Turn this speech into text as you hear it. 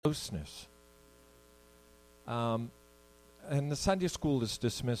closeness. And the Sunday school is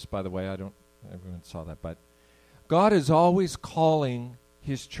dismissed, by the way. Everyone saw that. But God is always calling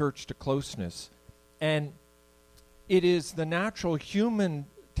his church to closeness. And it is the natural human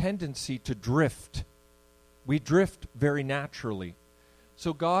tendency to drift. We drift very naturally.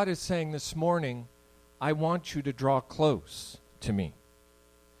 So God is saying this morning, I want you to draw close to me.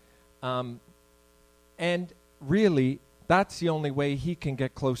 And really, that's the only way he can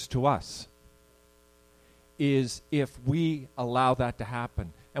get close to us, is if we allow that to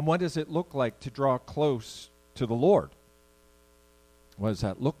happen. And what does it look like to draw close to the Lord? What does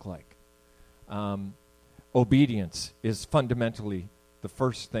that look like? Obedience is fundamentally the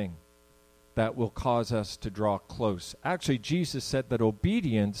first thing that will cause us to draw close. Actually, Jesus said that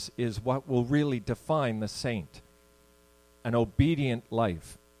obedience is what will really define the saint. An obedient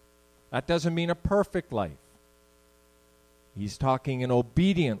life. That doesn't mean a perfect life. He's talking an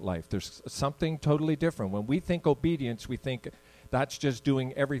obedient life. There's something totally different. When we think obedience, we think that's just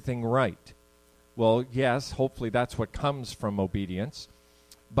doing everything right. Well, yes, hopefully that's what comes from obedience.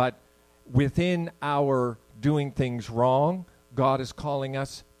 But within our doing things wrong, God is calling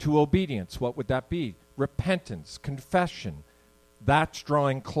us to obedience. What would that be? Repentance, confession. That's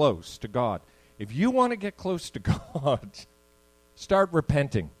drawing close to God. If you want to get close to God, start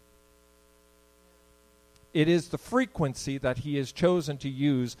repenting. It is the frequency that he has chosen to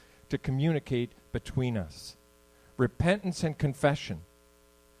use to communicate between us. Repentance and confession.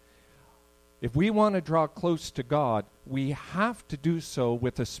 If we want to draw close to God, we have to do so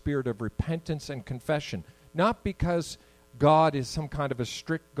with a spirit of repentance and confession. Not because God is some kind of a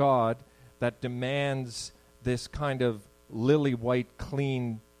strict God that demands this kind of lily-white,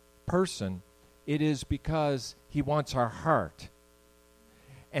 clean person. It is because he wants our heart.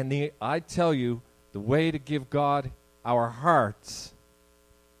 And I tell you, the way to give God our hearts,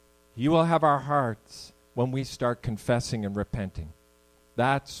 he will have our hearts when we start confessing and repenting.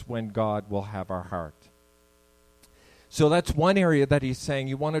 That's when God will have our heart. So that's one area that he's saying,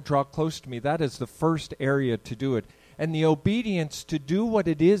 you want to draw close to me. That is the first area to do it. And the obedience to do what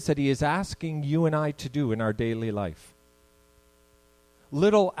it is that he is asking you and I to do in our daily life.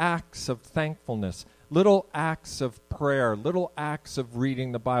 Little acts of thankfulness, little acts of prayer, little acts of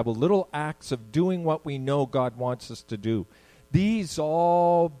reading the Bible, little acts of doing what we know God wants us to do. These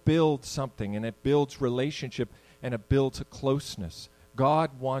all build something, and it builds relationship, and it builds a closeness.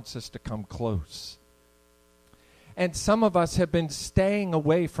 God wants us to come close. And some of us have been staying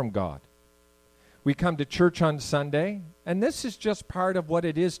away from God. We come to church on Sunday, and this is just part of what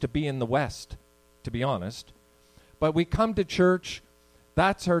it is to be in the West, to be honest. But we come to church,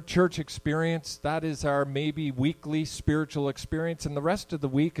 that's our church experience, that is our maybe weekly spiritual experience, and the rest of the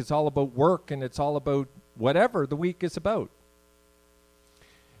week is all about work, and it's all about whatever the week is about.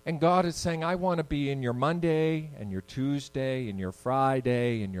 And God is saying, I want to be in your Monday, and your Tuesday, and your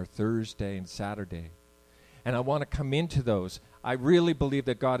Friday, and your Thursday, and Saturday. And I want to come into those. I really believe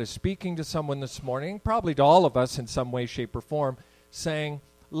that God is speaking to someone this morning, probably to all of us in some way, shape, or form, saying,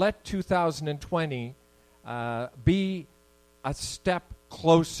 let 2020 be a step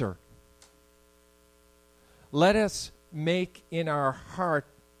closer. Let us make in our heart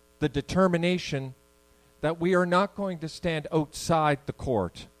the determination that we are not going to stand outside the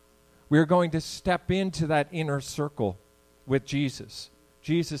court. We are going to step into that inner circle with Jesus.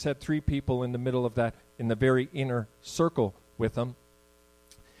 Jesus had 3 people in the middle of that, in the very inner circle with him.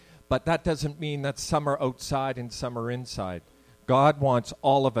 But that doesn't mean that some are outside and some are inside. God wants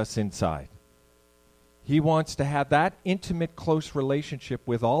all of us inside. He wants to have that intimate, close relationship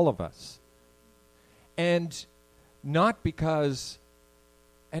with all of us. And not because,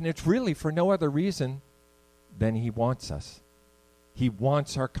 and it's really for no other reason than he wants us. He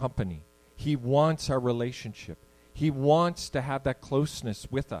wants our company. He wants our relationship. He wants to have that closeness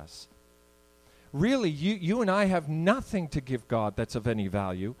with us. Really, you and I have nothing to give God that's of any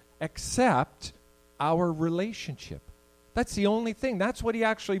value except our relationship. That's the only thing. That's what he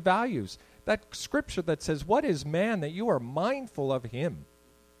actually values. That scripture that says, what is man that you are mindful of him?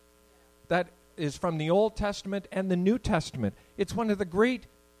 That is from the Old Testament and the New Testament. It's one of the great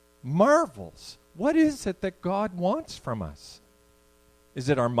marvels. What is it that God wants from us? Is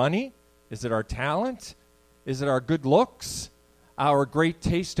it our money? Is it our talent? Is it our good looks? Our great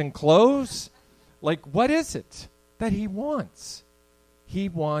taste in clothes? Like, what is it that he wants? He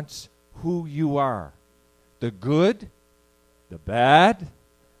wants who you are. The good, the bad,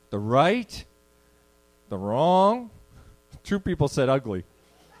 the right, the wrong. 2 people said ugly.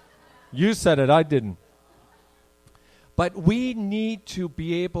 You said it, I didn't. But we need to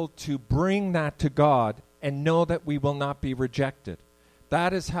be able to bring that to God and know that we will not be rejected.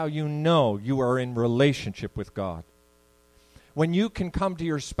 That is how you know you are in relationship with God. When you can come to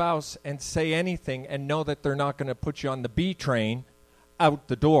your spouse and say anything and know that they're not going to put you on the B train out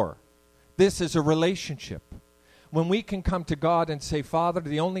the door. This is a relationship. When we can come to God and say, Father,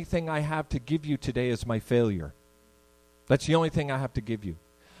 the only thing I have to give you today is my failure. That's the only thing I have to give you.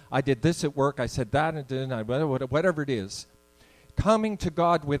 I did this at work, I said that, and then whatever it is. Coming to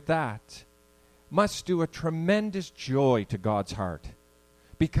God with that must do a tremendous joy to God's heart,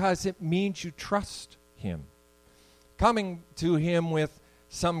 because it means you trust Him. Coming to Him with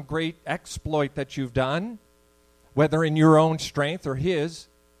some great exploit that you've done, whether in your own strength or His,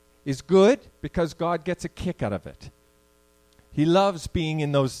 is good because God gets a kick out of it. He loves being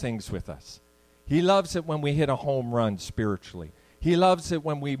in those things with us. He loves it when we hit a home run spiritually. He loves it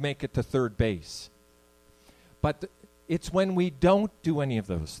when we make it to third base. But it's when we don't do any of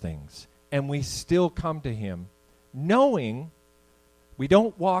those things and we still come to Him knowing we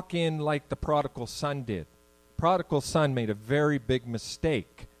don't walk in like the prodigal son did. Prodigal son made a very big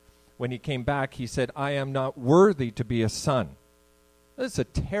mistake. When he came back, he said, I am not worthy to be a son. That's a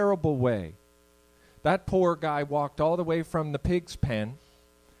terrible way. That poor guy walked all the way from the pig's pen,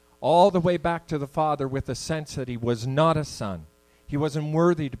 all the way back to the father with a sense that he was not a son. He wasn't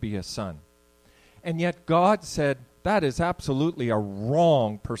worthy to be a son. And yet God said, that is absolutely a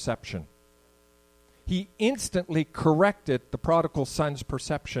wrong perception. He instantly corrected the prodigal son's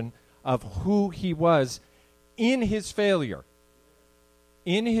perception of who he was in his failure.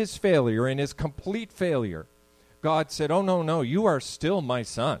 In his failure, in his complete failure, God said, oh, no, you are still my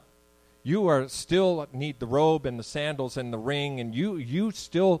son. You are still need the robe and the sandals and the ring, and you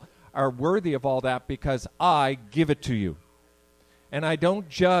still are worthy of all that because I give it to you. And I don't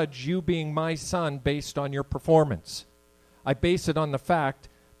judge you being my son based on your performance. I base it on the fact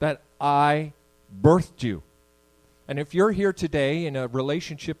that I birthed you. And if you're here today in a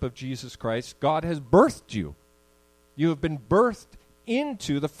relationship of Jesus Christ, God has birthed you. You have been birthed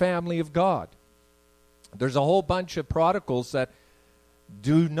into the family of God. There's a whole bunch of prodigals that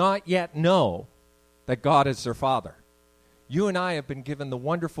do not yet know that God is their Father. You and I have been given the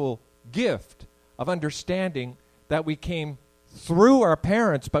wonderful gift of understanding that we came through our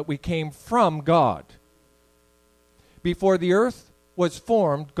parents, but we came from God. Before the earth was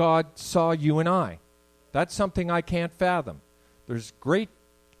formed, God saw you and I. That's something I can't fathom. There's great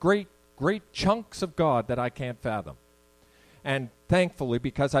chunks of God that I can't fathom. And thankfully,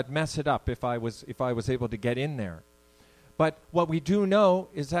 because I'd mess it up if I was able to get in there. But what we do know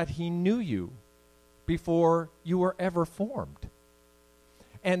is that He knew you before you were ever formed.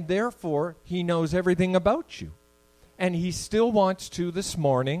 And therefore, He knows everything about you. And He still wants to, this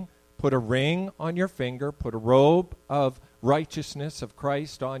morning, put a ring on your finger, put a robe of righteousness of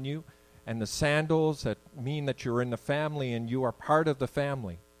Christ on you, and the sandals that mean that you're in the family and you are part of the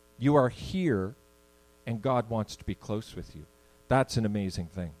family. You are here, and God wants to be close with you. That's an amazing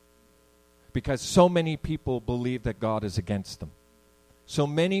thing. Because so many people believe that God is against them. So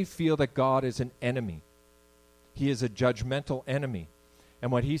many feel that God is an enemy. He is a judgmental enemy.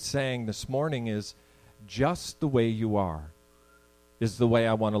 And what He's saying this morning is, just the way you are is the way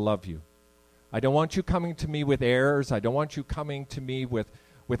I want to love you. I don't want you coming to me with airs. I don't want you coming to me with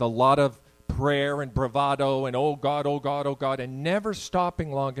a lot of prayer and bravado and oh God, oh God, oh God, and never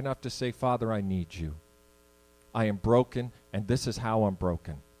stopping long enough to say, Father, I need you. I am broken, and this is how I'm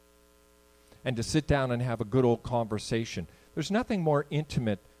broken. And to sit down and have a good old conversation. There's nothing more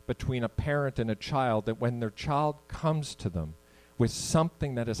intimate between a parent and a child than when their child comes to them with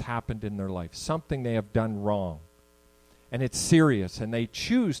something that has happened in their life, something they have done wrong. And it's serious, and they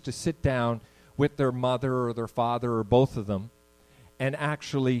choose to sit down with their mother or their father or both of them and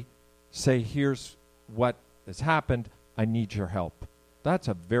actually say, here's what has happened, I need your help. That's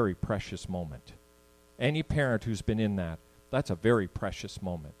a very precious moment. Any parent who's been in that, that's a very precious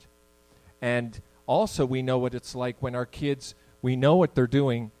moment. And also we know what it's like when our kids, we know what they're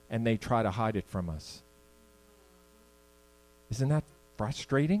doing and they try to hide it from us. Isn't that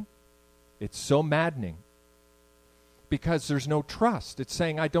frustrating? It's so maddening. Because there's no trust. It's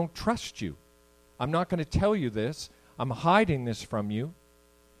saying, I don't trust you. I'm not going to tell you this. I'm hiding this from you.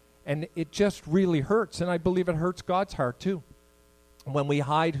 And it just really hurts. And I believe it hurts God's heart too, when we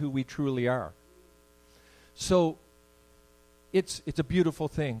hide who we truly are. So it's a beautiful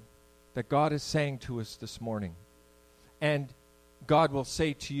thing that God is saying to us this morning. And God will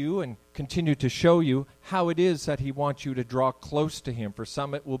say to you and continue to show you how it is that He wants you to draw close to Him. For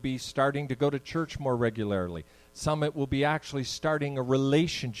some, it will be starting to go to church more regularly. Some, it will be actually starting a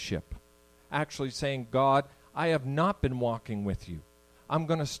relationship. Actually saying, God, I have not been walking with you. I'm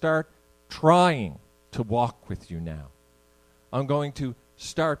going to start trying to walk with you now. I'm going to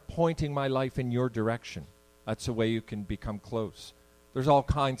start pointing my life in your direction. That's the way you can become close. There's all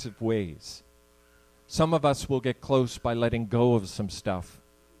kinds of ways. Some of us will get close by letting go of some stuff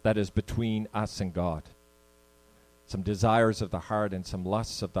that is between us and God. Some desires of the heart and some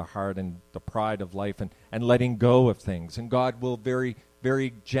lusts of the heart and the pride of life and letting go of things. And God will very,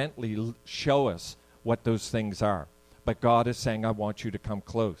 very gently show us what those things are. But God is saying, I want you to come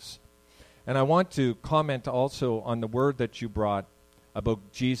close. And I want to comment also on the word that you brought about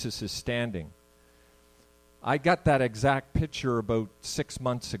Jesus is standing. I got that exact picture about 6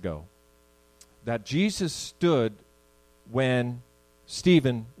 months ago. That Jesus stood when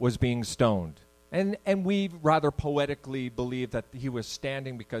Stephen was being stoned. And we rather poetically believe that he was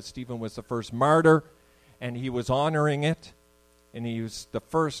standing because Stephen was the first martyr, and he was honoring it, and he was the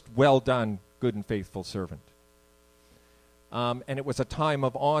first well done, good and faithful servant. And it was a time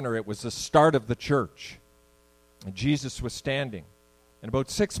of honor. It was the start of the church. And Jesus was standing. And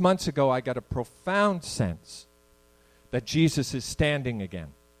about 6 months ago, I got a profound sense that Jesus is standing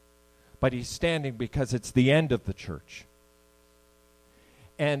again. But he's standing because it's the end of the church.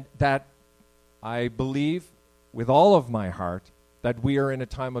 And that I believe with all of my heart that we are in a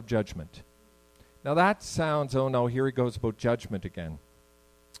time of judgment. Now that sounds, oh no, here he goes about judgment again.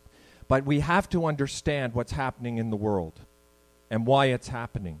 But we have to understand what's happening in the world and why it's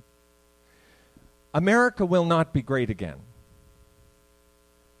happening. America will not be great again.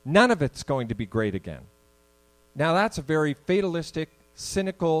 None of it's going to be great again. Now that's a very fatalistic,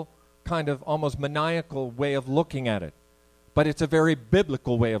 cynical, kind of almost maniacal way of looking at it. But it's a very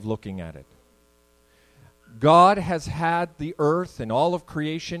biblical way of looking at it. God has had the earth and all of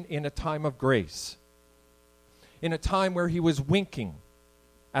creation in a time of grace. In a time where he was winking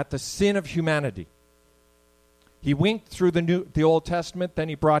at the sin of humanity. He winked through the Old Testament, then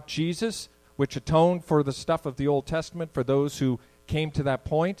he brought Jesus, which atoned for the stuff of the Old Testament for those who came to that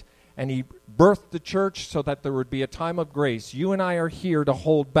point. And he birthed the church so that there would be a time of grace. You and I are here to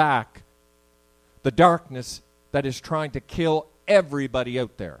hold back the darkness that is trying to kill everybody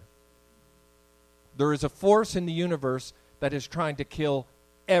out there. There is a force in the universe that is trying to kill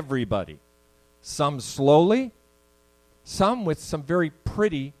everybody. Some slowly, some with some very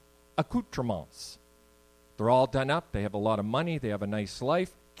pretty accoutrements. They're all done up. They have a lot of money. They have a nice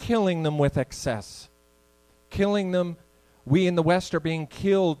life. Killing them with excess. Killing them. We in the West are being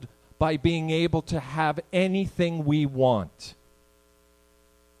killed by being able to have anything we want.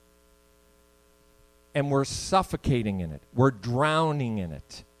 And we're suffocating in it. We're drowning in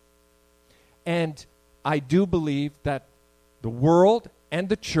it. And I do believe that the world and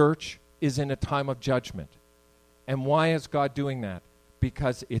the church is in a time of judgment. And why is God doing that?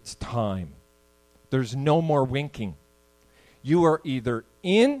 Because it's time. There's no more winking. You are either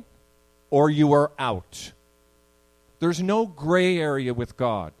in or you are out. There's no gray area with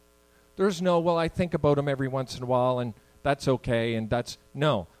God. There's no, well, I think about him every once in a while and that's okay and that's,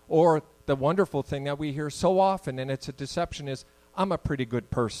 no. Or the wonderful thing that we hear so often, and it's a deception, is I'm a pretty good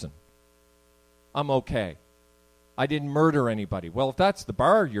person. I'm okay. I didn't murder anybody. Well, if that's the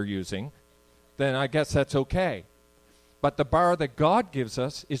bar you're using, then I guess that's okay. But the bar that God gives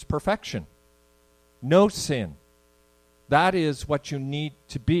us is perfection. No sin. That is what you need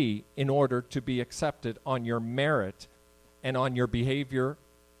to be in order to be accepted on your merit and on your behavior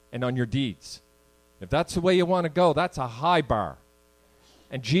and on your deeds. If that's the way you want to go, that's a high bar.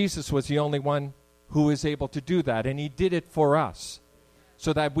 And Jesus was the only one who was able to do that, and he did it for us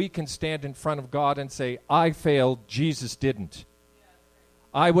so that we can stand in front of God and say, I failed, Jesus didn't.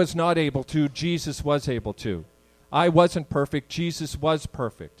 I was not able to, Jesus was able to. I wasn't perfect, Jesus was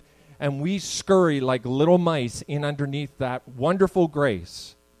perfect. And we scurry like little mice in underneath that wonderful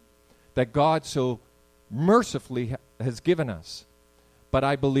grace that God so mercifully has given us. But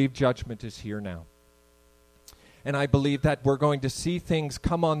I believe judgment is here now. And I believe that we're going to see things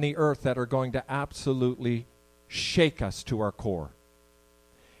come on the earth that are going to absolutely shake us to our core.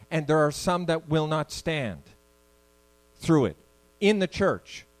 And there are some that will not stand through it in the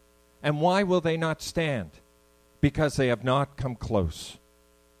church. And why will they not stand? Because they have not come close.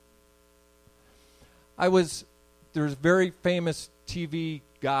 There's a very famous TV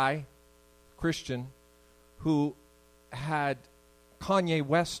guy, Christian, who had Kanye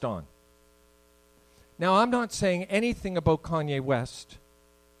West on. Now, I'm not saying anything about Kanye West.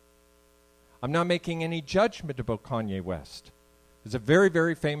 I'm not making any judgment about Kanye West. He's a very,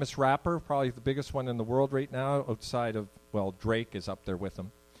 very famous rapper, probably the biggest one in the world right now, outside of, well, Drake is up there with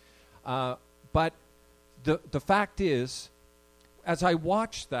him. But the fact is, as I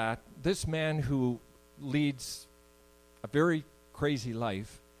watched that, this man who leads a very crazy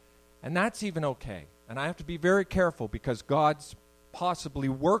life, and that's even okay. And I have to be very careful because God's possibly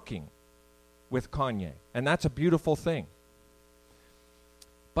working with Kanye. And that's a beautiful thing.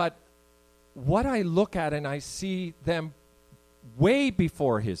 But what I look at and I see them way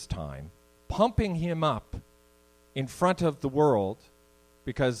before his time pumping him up in front of the world,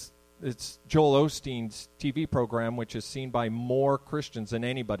 because it's Joel Osteen's TV program, which is seen by more Christians than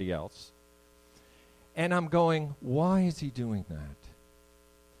anybody else. And I'm going, why is he doing that?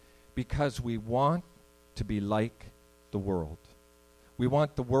 Because we want to be like the world. We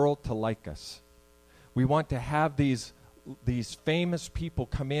want the world to like us. We want to have these famous people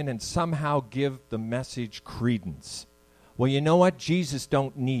come in and somehow give the message credence. Well, you know what? Jesus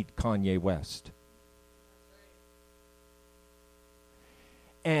don't need Kanye West.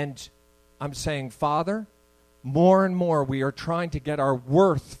 And I'm saying, Father, more and more we are trying to get our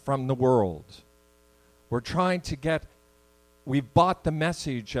worth from the world. We've bought the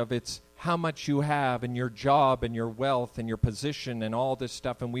message of it's how much you have and your job and your wealth and your position and all this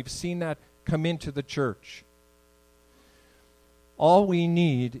stuff, and we've seen that come into the church. All we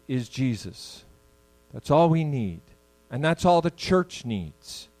need is Jesus. That's all we need. And that's all the church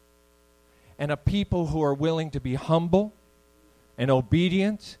needs. And a people who are willing to be humble and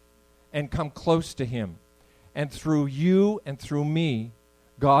obedient and come close to him. And through you and through me,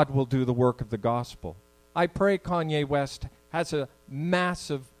 God will do the work of the gospel. I pray Kanye West has a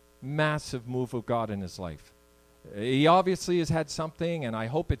massive, massive move of God in his life. He obviously has had something, and I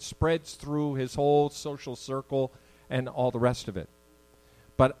hope it spreads through his whole social circle and all the rest of it.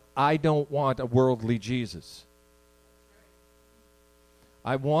 But I don't want a worldly Jesus.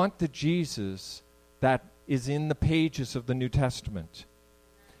 I want the Jesus that is in the pages of the New Testament.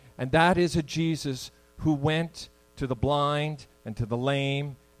 And that is a Jesus who went to the blind and to the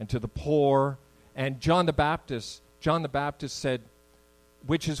lame and to the poor. And John the Baptist said,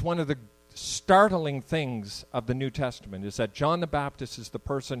 which is one of the startling things of the New Testament, is that John the Baptist is the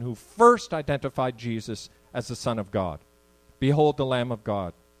person who first identified Jesus as the Son of God. Behold the Lamb of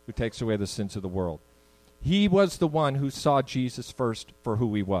God who takes away the sins of the world. He was the one who saw Jesus first for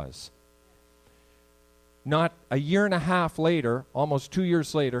who he was. Not a year and a half later, almost 2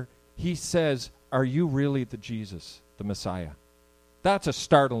 years later, he says, are you really the Jesus, the Messiah? That's a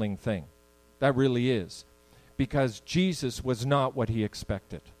startling thing. That really is. Because Jesus was not what he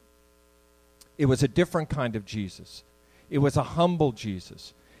expected. It was a different kind of Jesus. It was a humble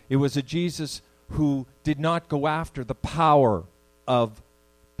Jesus. It was a Jesus who did not go after the power of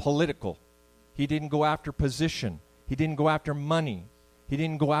political. He didn't go after position. He didn't go after money. He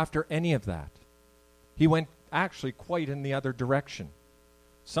didn't go after any of that. He went actually quite in the other direction.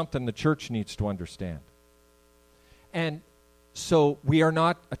 Something the church needs to understand. And so we are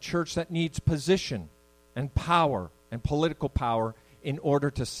not a church that needs position and power and political power in order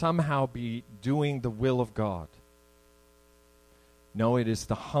to somehow be doing the will of God. No, it is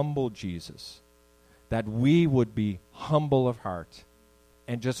the humble Jesus, that we would be humble of heart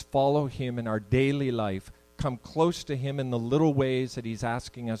and just follow him in our daily life, come close to him in the little ways that he's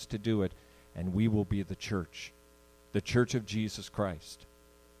asking us to do it, and we will be the church of Jesus Christ.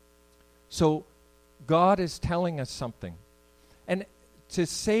 So God is telling us something. And to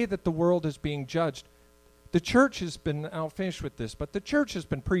say that the world is being judged, the church has been, I'll finish with this, but the church has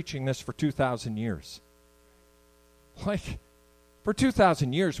been preaching this for 2,000 years. Like, for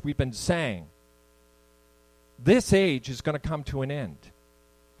 2,000 years we've been saying, this age is going to come to an end.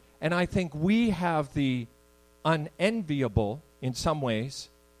 And I think we have the unenviable, in some ways,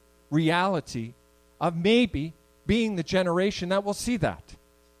 reality of maybe being the generation that will see that.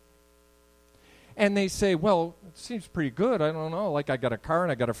 And they say, well, it seems pretty good. I don't know. Like, I got a car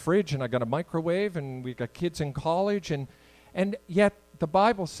and I got a fridge and I got a microwave and we got kids in college. And yet the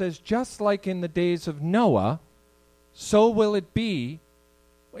Bible says, just like in the days of Noah, so will it be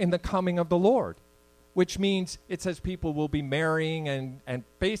in the coming of the Lord. Which means it says people will be marrying, and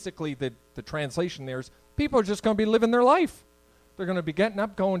basically the translation there is people are just going to be living their life. They're going to be getting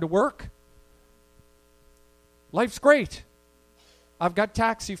up, going to work. Life's great. I've got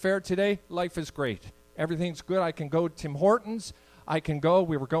taxi fare today. Life is great. Everything's good. I can go to Tim Hortons. I can go.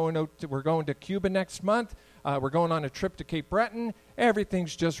 We're going to Cuba next month. We're going on a trip to Cape Breton.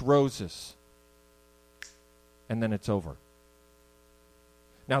 Everything's just roses. And then it's over.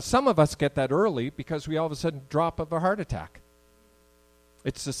 Now, some of us get that early because we all of a sudden drop of a heart attack.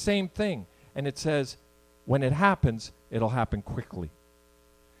 It's the same thing. And it says, when it happens, it'll happen quickly.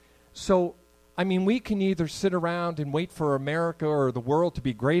 So, I mean, we can either sit around and wait for America or the world to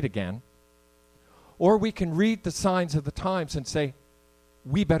be great again, or we can read the signs of the times and say,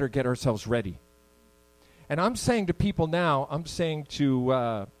 we better get ourselves ready. And I'm saying to people now, I'm saying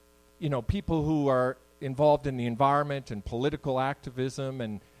to people who are involved in the environment and political activism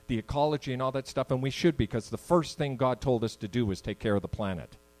and the ecology and all that stuff, and we should, because the first thing God told us to do was take care of the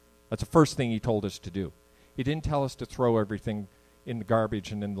planet. That's the first thing he told us to do. He didn't tell us to throw everything in the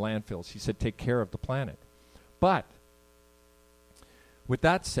garbage and in the landfills. He said take care of the planet. But with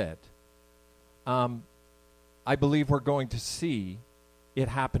that said, I believe we're going to see it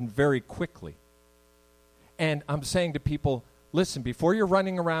happen very quickly. And I'm saying to people, listen, before you're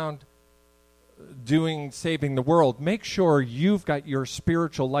running around saving the world, make sure you've got your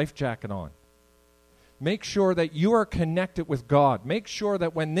spiritual life jacket on. Make sure that you are connected with God. Make sure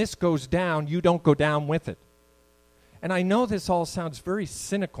that when this goes down, you don't go down with it. And I know this all sounds very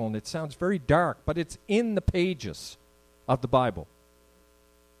cynical and it sounds very dark, but it's in the pages of the Bible.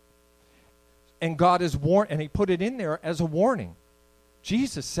 And God is warned, and he put it in there as a warning.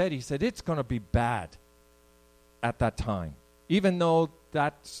 Jesus said, it's going to be bad at that time. Even though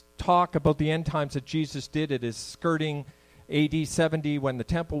that talk about the end times that Jesus did, it is skirting AD 70 when the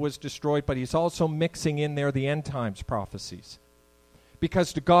temple was destroyed, but he's also mixing in there the end times prophecies.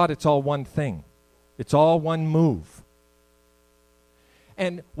 Because to God, it's all one thing. It's all one move.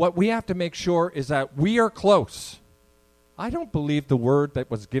 And what we have to make sure is that we are close. I don't believe the word that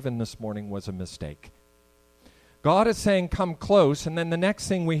was given this morning was a mistake. God is saying, come close, and then the next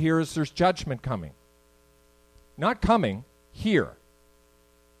thing we hear is there's judgment coming. Not coming, here.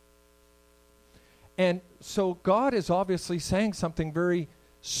 And so God is obviously saying something very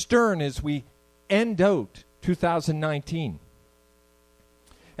stern as we end out 2019.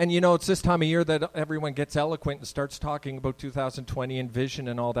 And it's this time of year that everyone gets eloquent and starts talking about 2020 and vision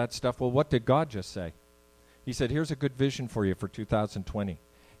and all that stuff. Well, what did God just say? He said, here's a good vision for you for 2020.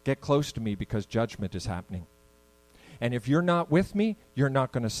 Get close to me because judgment is happening. And if you're not with me, you're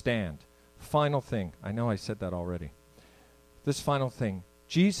not going to stand. Final thing. I know I said that already. This final thing.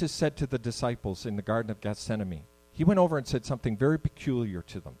 Jesus said to the disciples in the Garden of Gethsemane, he went over and said something very peculiar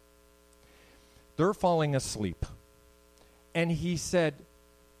to them. They're falling asleep. And he said,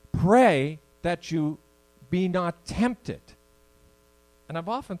 pray that you be not tempted. And I've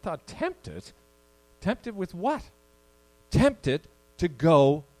often thought, tempted? Tempted with what? Tempted to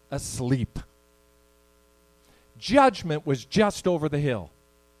go asleep. Judgment was just over the hill.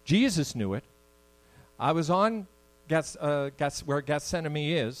 Jesus knew it. I was on where Gethsemane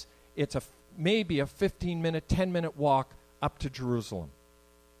is. It's maybe a 15-minute, 10-minute walk up to Jerusalem.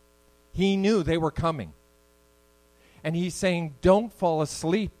 He knew they were coming. And he's saying, don't fall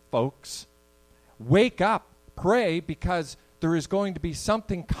asleep, folks. Wake up, pray, because there is going to be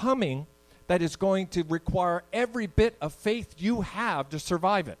something coming that is going to require every bit of faith you have to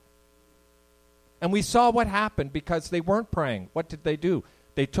survive it. And we saw what happened because they weren't praying. What did they do?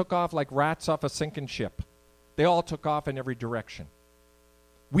 They took off like rats off a sinking ship. They all took off in every direction.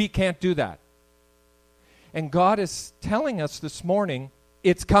 We can't do that. And God is telling us this morning,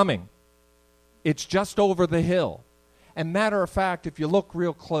 it's coming. It's just over the hill. And matter of fact, if you look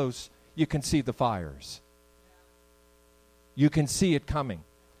real close, you can see the fires. You can see it coming.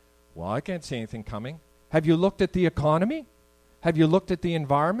 Well, I can't see anything coming. Have you looked at the economy? Have you looked at the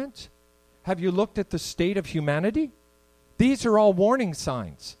environment? Have you looked at the state of humanity? These are all warning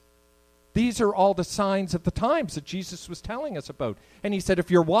signs. These are all the signs of the times that Jesus was telling us about. And he said,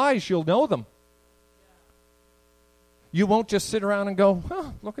 if you're wise, you'll know them. You won't just sit around and go,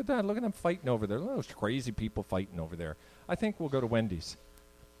 oh, look at that. Look at them fighting over there. Look at those crazy people fighting over there. I think we'll go to Wendy's.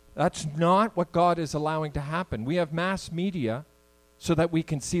 That's not what God is allowing to happen. We have mass media so that we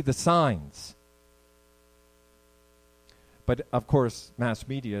can see the signs. But, of course, mass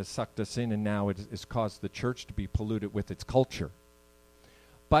media has sucked us in, and now it has caused the church to be polluted with its culture.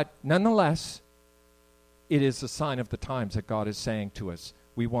 But, nonetheless, it is a sign of the times that God is saying to us,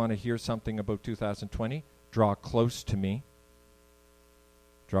 we want to hear something about 2020. Draw close to me.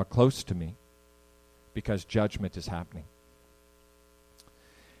 Draw close to me, because judgment is happening.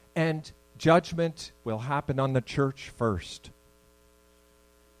 And judgment will happen on the church first.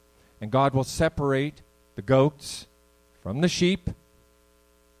 And God will separate the goats from the sheep.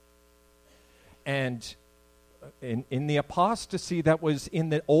 And in the apostasy that was in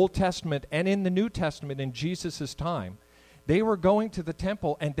the Old Testament and in the New Testament in Jesus' time, they were going to the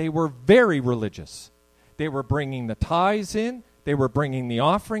temple and they were very religious. They were bringing the tithes in. They were bringing the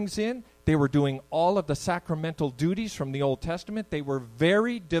offerings in. They were doing all of the sacramental duties from the Old Testament. They were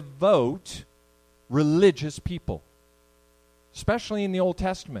very devout, religious people, especially in the Old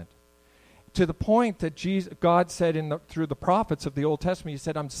Testament. To the point that God said through the prophets of the Old Testament, he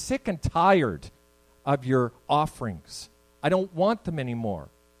said, I'm sick and tired of your offerings. I don't want them anymore.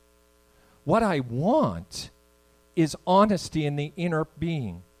 What I want is honesty in the inner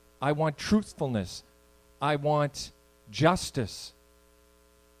being. I want truthfulness. I want justice.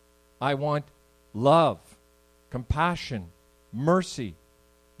 I want love, compassion, mercy.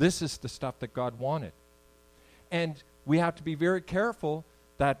 This is the stuff that God wanted. And we have to be very careful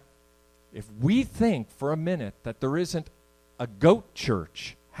that if we think for a minute that there isn't a goat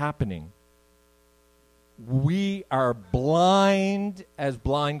church happening, we are blind as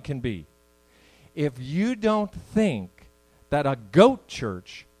blind can be. If you don't think that a goat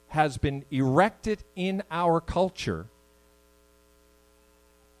church has been erected in our culture,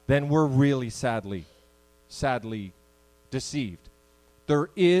 then we're really sadly deceived. There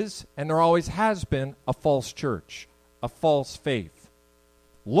is, and there always has been, a false church, a false faith.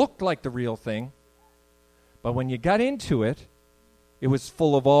 Looked like the real thing, but when you got into it, it was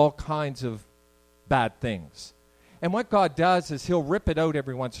full of all kinds of bad things. And what God does is he'll rip it out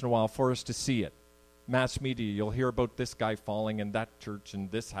every once in a while for us to see it. Mass media, you'll hear about this guy falling and that church and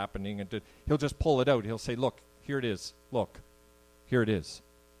this happening, and he'll just pull it out. He'll say, look, here it is. Look, here it is.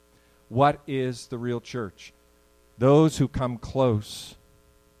 What is the real church? Those who come close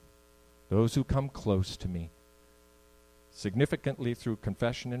to me, significantly through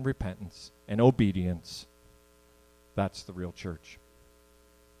confession and repentance and obedience, that's the real church.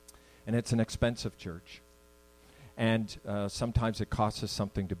 And it's an expensive church. And sometimes it costs us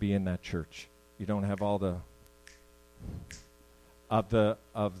something to be in that church. You don't have all the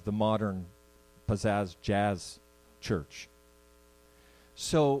modern pizzazz jazz church.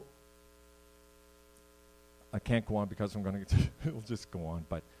 So I can't go on because I'm going to it'll just go on.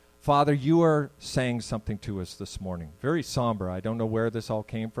 But Father, you are saying something to us this morning. Very somber. I don't know where this all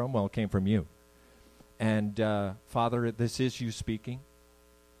came from. Well, it came from you. And Father, this is you speaking.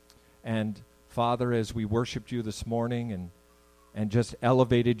 And Father, as we worshiped you this morning and just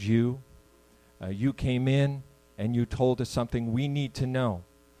elevated you, you came in and you told us something we need to know.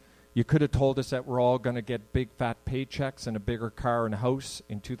 You could have told us that we're all going to get big fat paychecks and a bigger car and a house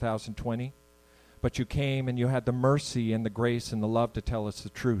in 2020. But you came and you had the mercy and the grace and the love to tell us the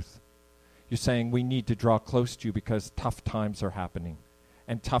truth. You're saying we need to draw close to you because tough times are happening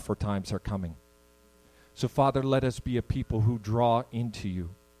and tougher times are coming. So Father, let us be a people who draw into you.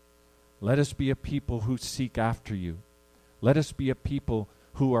 Let us be a people who seek after you. Let us be a people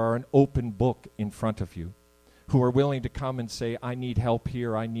who are an open book in front of you, who are willing to come and say, I need help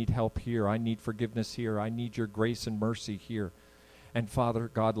here, I need help here, I need forgiveness here, I need your grace and mercy here. And Father,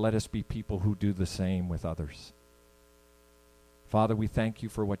 God, let us be people who do the same with others. Father, we thank you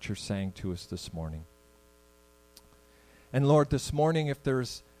for what you're saying to us this morning. And Lord, this morning, if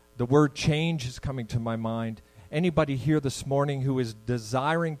there's the word change is coming to my mind, anybody here this morning who is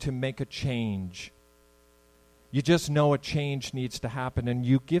desiring to make a change, you just know a change needs to happen, and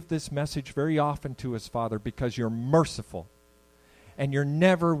you give this message very often to us, Father, because you're merciful, and you're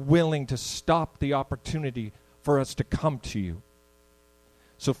never willing to stop the opportunity for us to come to you.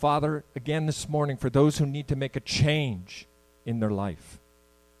 So, Father, again this morning, for those who need to make a change in their life,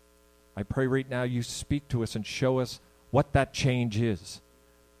 I pray right now you speak to us and show us what that change is.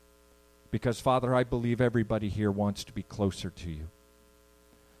 Because, Father, I believe everybody here wants to be closer to you.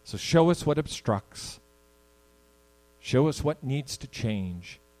 So show us what obstructs. Show us what needs to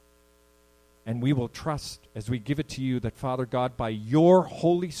change. And we will trust as we give it to you that, Father God, by your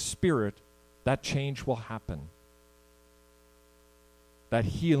Holy Spirit, that change will happen. That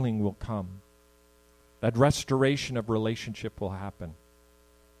healing will come. That restoration of relationship will happen.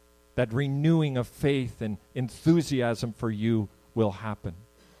 That renewing of faith and enthusiasm for you will happen.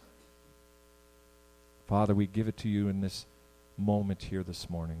 Father, we give it to you in this moment here this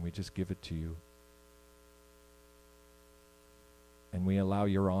morning. We just give it to you. And we allow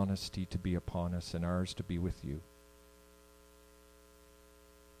your honesty to be upon us and ours to be with you.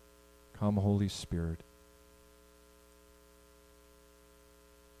 Come, Holy Spirit.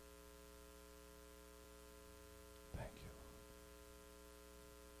 Thank you.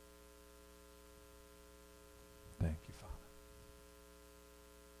 Thank you, Father.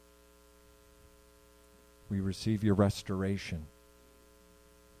 We receive your restoration.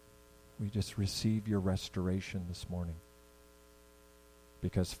 We just receive your restoration this morning.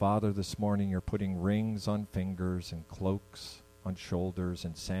 Because, Father, this morning you're putting rings on fingers and cloaks on shoulders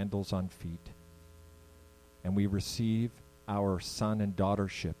and sandals on feet. And we receive our son and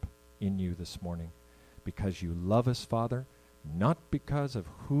daughtership in you this morning because you love us, Father, not because of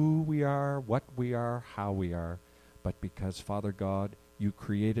who we are, what we are, how we are, but because, Father God, you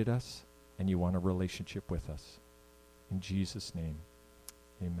created us and you want a relationship with us. In Jesus' name,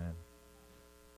 amen.